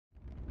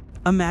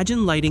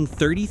Imagine lighting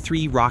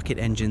 33 rocket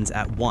engines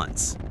at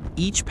once,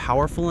 each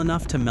powerful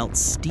enough to melt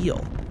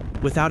steel,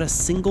 without a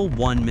single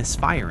one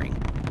misfiring.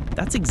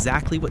 That's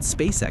exactly what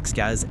SpaceX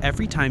does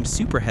every time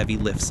Super Heavy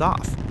lifts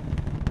off.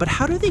 But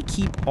how do they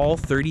keep all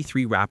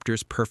 33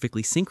 Raptors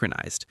perfectly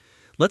synchronized?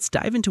 Let's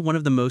dive into one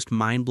of the most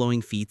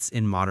mind-blowing feats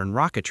in modern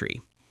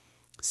rocketry.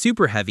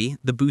 Super Heavy,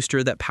 the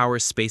booster that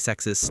powers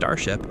SpaceX's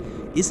Starship,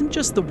 isn't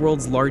just the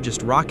world's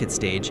largest rocket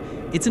stage,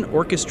 it's an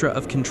orchestra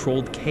of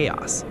controlled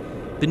chaos.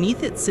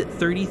 Beneath it sit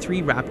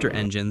 33 Raptor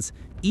engines,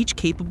 each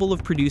capable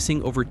of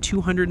producing over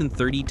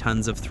 230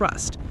 tons of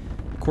thrust.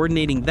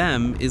 Coordinating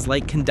them is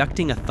like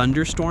conducting a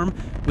thunderstorm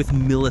with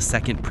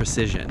millisecond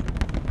precision.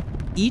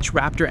 Each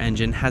Raptor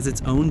engine has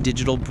its own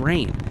digital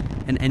brain,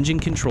 an engine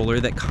controller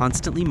that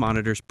constantly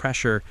monitors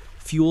pressure,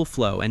 fuel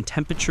flow, and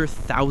temperature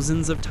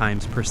thousands of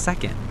times per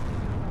second.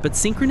 But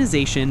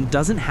synchronization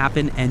doesn't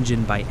happen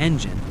engine by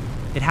engine.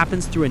 It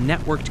happens through a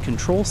networked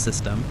control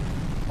system.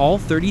 All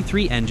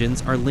 33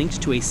 engines are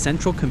linked to a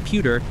central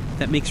computer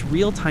that makes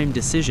real-time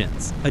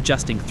decisions,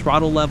 adjusting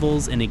throttle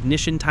levels and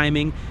ignition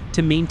timing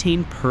to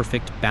maintain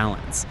perfect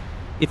balance.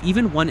 If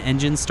even one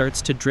engine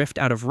starts to drift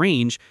out of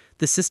range,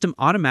 the system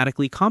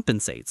automatically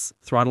compensates,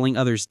 throttling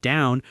others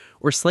down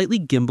or slightly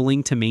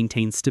gimbaling to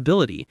maintain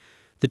stability.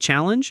 The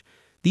challenge?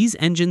 These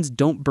engines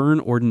don't burn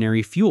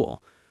ordinary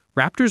fuel.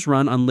 Raptors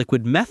run on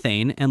liquid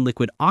methane and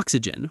liquid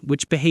oxygen,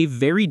 which behave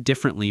very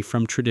differently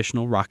from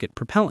traditional rocket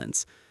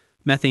propellants.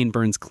 Methane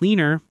burns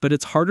cleaner, but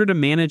it's harder to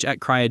manage at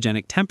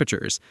cryogenic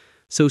temperatures.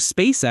 So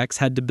SpaceX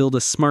had to build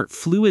a smart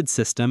fluid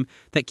system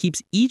that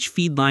keeps each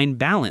feed line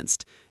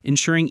balanced,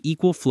 ensuring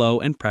equal flow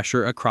and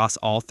pressure across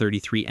all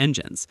 33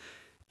 engines.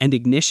 And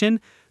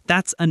ignition?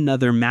 That's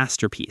another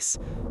masterpiece.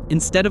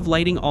 Instead of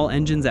lighting all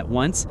engines at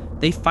once,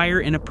 they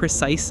fire in a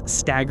precise,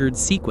 staggered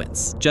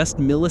sequence, just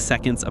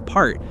milliseconds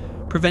apart,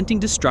 preventing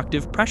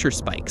destructive pressure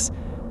spikes.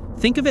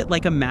 Think of it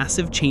like a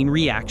massive chain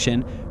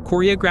reaction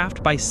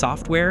choreographed by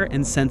software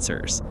and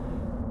sensors.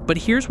 But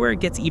here's where it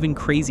gets even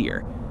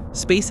crazier.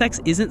 SpaceX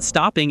isn't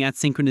stopping at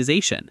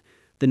synchronization.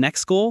 The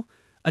next goal?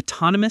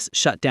 Autonomous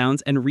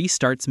shutdowns and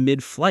restarts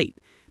mid-flight,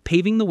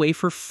 paving the way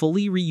for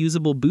fully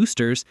reusable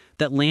boosters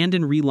that land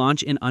and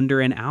relaunch in under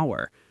an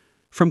hour.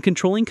 From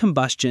controlling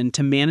combustion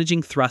to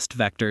managing thrust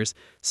vectors,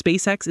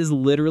 SpaceX is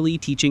literally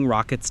teaching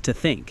rockets to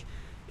think.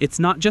 It's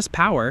not just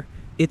power,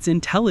 it's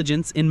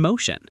intelligence in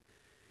motion.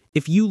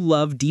 If you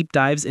love deep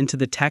dives into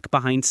the tech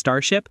behind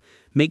Starship,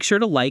 make sure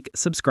to like,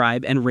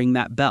 subscribe, and ring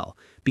that bell,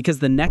 because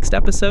the next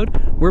episode,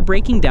 we're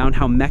breaking down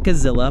how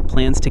Mechazilla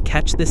plans to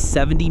catch this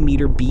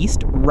 70-meter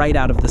beast right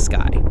out of the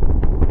sky.